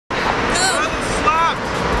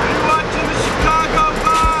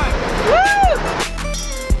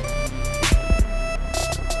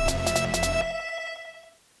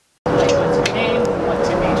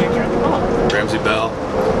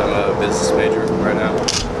major right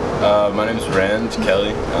now? My name is Rand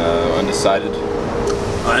Kelly, undecided.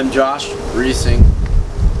 I'm Josh Reesing.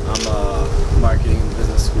 I'm marketing and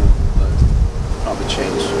business school, but probably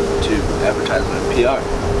change to advertisement and PR.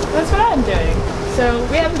 That's what I'm doing. So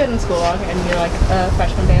we haven't been in school long, and you're like a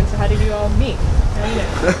freshman band. So how did you all meet? How do you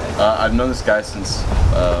know? I've known this guy since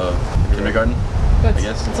kindergarten. I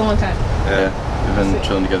guess. It's a long time. Yeah, we've been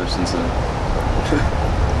chilling together since then.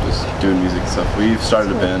 Just doing music stuff. We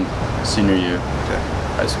started a band senior year,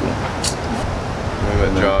 high school. I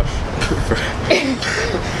met Josh.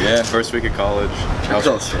 Yeah, First week of college.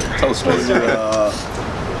 Tell a story. Tell a story.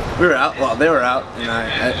 We were out. Well, they were out, and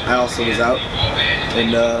I also was out.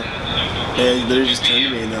 And they literally just turned to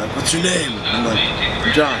me and they're like, "What's your name?" And I'm like,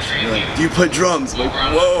 "I'm Josh." And they're like, "Do you play drums?" I'm like,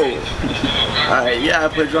 whoa. All right, yeah, I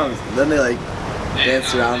play drums. And then they like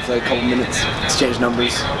danced around for like a couple minutes, exchanged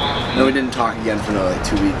numbers. And then we didn't talk again for another like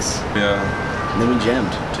 2 weeks. Yeah. And then we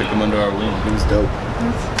jammed. Took him under our wing. It was dope.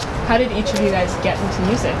 How did each of you guys get into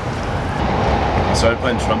music? I started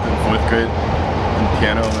playing trumpet in 4th grade and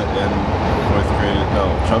piano in 4th grade. No,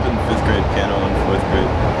 trumpet in 5th grade, piano in 4th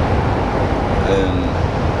grade, and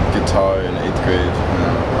guitar in 8th grade.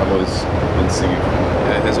 And I've always been singing.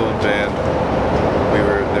 Yeah, his old band. They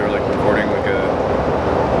were like recording like a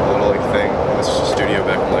little like thing in this studio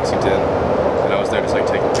back in Lexington, and I was there just like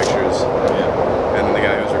taking pictures. Yeah. And then the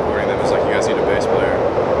guy who was recording them was like, "You guys need a bass player."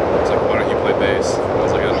 I was like, "Why don't you play bass?" And I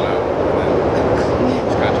was like, "I don't know." And then he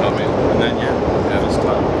just kind of taught me. And then yeah, it was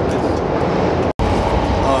time.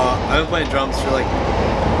 I've been playing drums for like a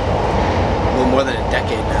little more than a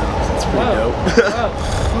decade now, so it's pretty dope.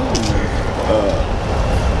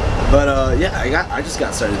 But yeah, I just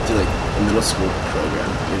got started through like a middle school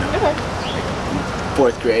program, you know. Okay. Like in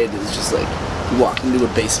 4th grade, it was just like you walked into a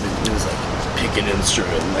basement and it was like pick an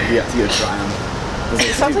instrument, and like you have to go try them.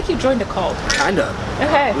 It sounds like you joined a cult. Kinda.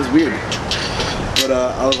 Okay. It was weird. But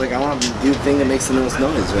I was like, I want to do the thing that makes the most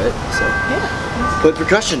noise, right? So Yeah. played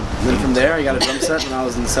percussion. And then from there, I got a drum set when I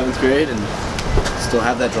was in 7th grade, and still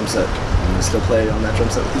have that drum set. And I still play on that drum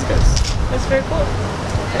set with these guys. That's very cool.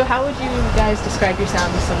 So how would you guys describe your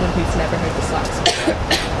sound to someone who's never heard the Slacks before?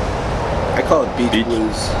 I call it beach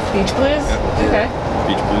blues. Beach blues? Yeah. Okay.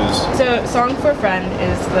 Beach blues. So Song for a Friend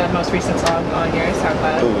is the most recent song on your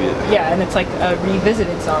SoundCloud. Oh yeah. Yeah, and it's like a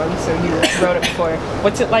revisited song, so you wrote it before.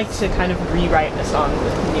 What's it like to kind of rewrite a song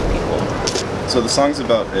with new people? So the song's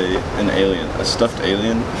about an alien, a stuffed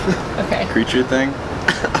alien Okay. creature thing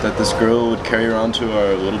that this girl would carry around to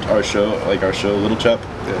our show, Little Chap,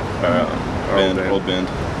 our old band.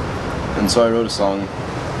 And so I wrote a song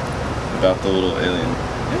about the little alien.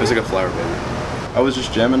 It was like a flower baby. I was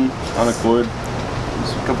just jamming on a chord,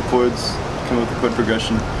 just a couple chords, came up with the chord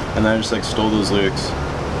progression, and then I just like stole those lyrics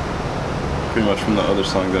pretty much from the other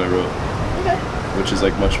song that I wrote, Okay. which is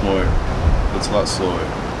like much more, it's a lot slower.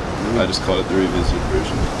 I just called it the revisited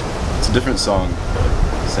version. It's a different song, but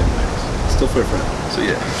same lyrics. Still for a friend. So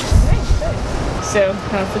yeah. Nice. So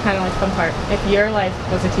that's the kind of like fun part. If your life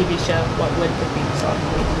was a TV show, what would the theme song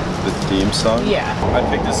be? The theme song? Yeah. I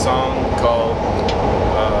picked a song called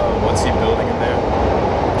What's He Building in There?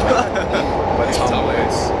 by Tom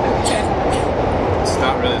Waits. Okay. It's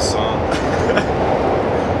not really a song.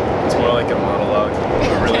 It's more like a monologue,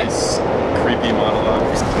 a really creepy monologue.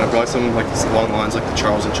 And I probably something like along the lines like the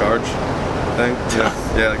Charles in Charge thing. Yeah,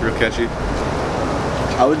 yeah, like real catchy.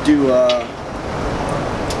 I would do,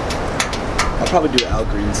 I'd probably do an Al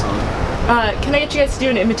Green song. Can I get you guys to do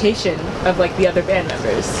an imitation of like the other band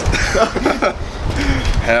members?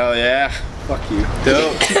 Hell yeah. Fuck you.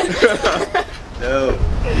 Dope. No.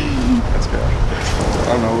 That's good.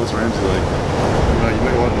 I don't know, what's Ramsey like? No, you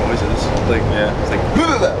might want noises. Like, Yeah. it's like,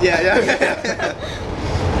 yeah.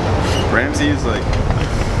 Ramsey is like,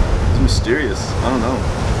 he's mysterious. I don't know.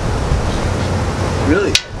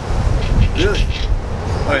 Really? Really?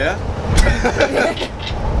 Oh yeah?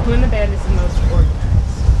 Who in the band is the most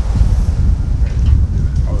organized?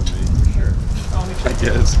 Probably, for sure. I'll make sure. I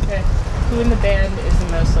guess. Okay. Who in the band is the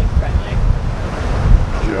most like friendly?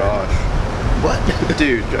 Josh. What?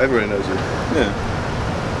 Dude, everybody knows you. Yeah.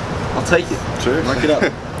 I'll take it. Sure. Mark it up.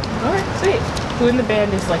 Alright, sweet. Who in the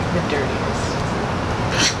band is like the dirtiest?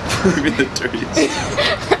 Maybe the dirtiest.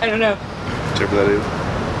 I don't know. Whichever that is.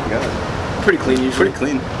 You got it. Pretty clean usually. Pretty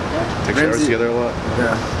clean. Take showers Ramsey. together a lot.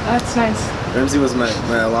 Yeah. That's nice. Ramsey was my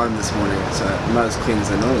alarm this morning, so I'm not as clean as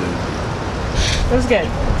I normally would be. That was good.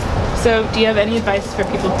 So, do you have any advice for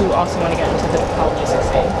people who also want to get into the pop music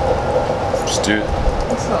scene? Just do it.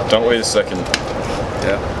 Don't wait a second.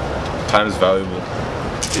 Yeah. Time is valuable.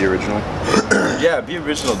 Be original. Yeah, be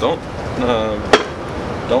original. Don't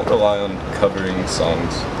rely on covering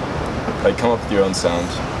songs. Like, come up with your own sound.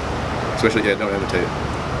 Especially, yeah, don't imitate.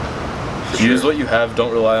 For Use sure. what you have.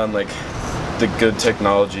 Don't rely on like the good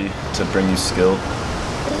technology to bring you skill.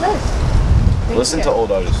 Listen to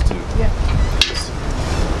old artists too. Yeah.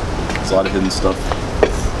 There's a lot of hidden stuff you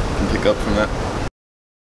can pick up from that.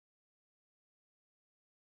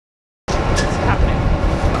 What's happening?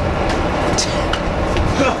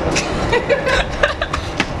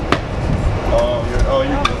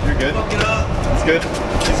 You're good. It's good.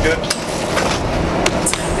 He's good.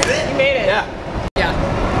 You made it. Yeah. Yeah.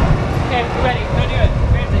 Okay, we're ready. Go do it.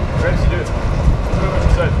 Ramsey. Where did you do it? What she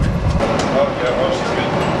said. Oh yeah. Oh, she's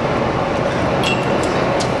good.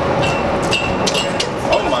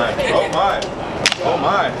 Oh my. Oh my. Oh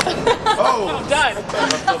my. Oh. Done.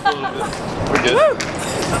 We're good.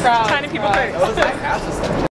 Proud. Tiny people first.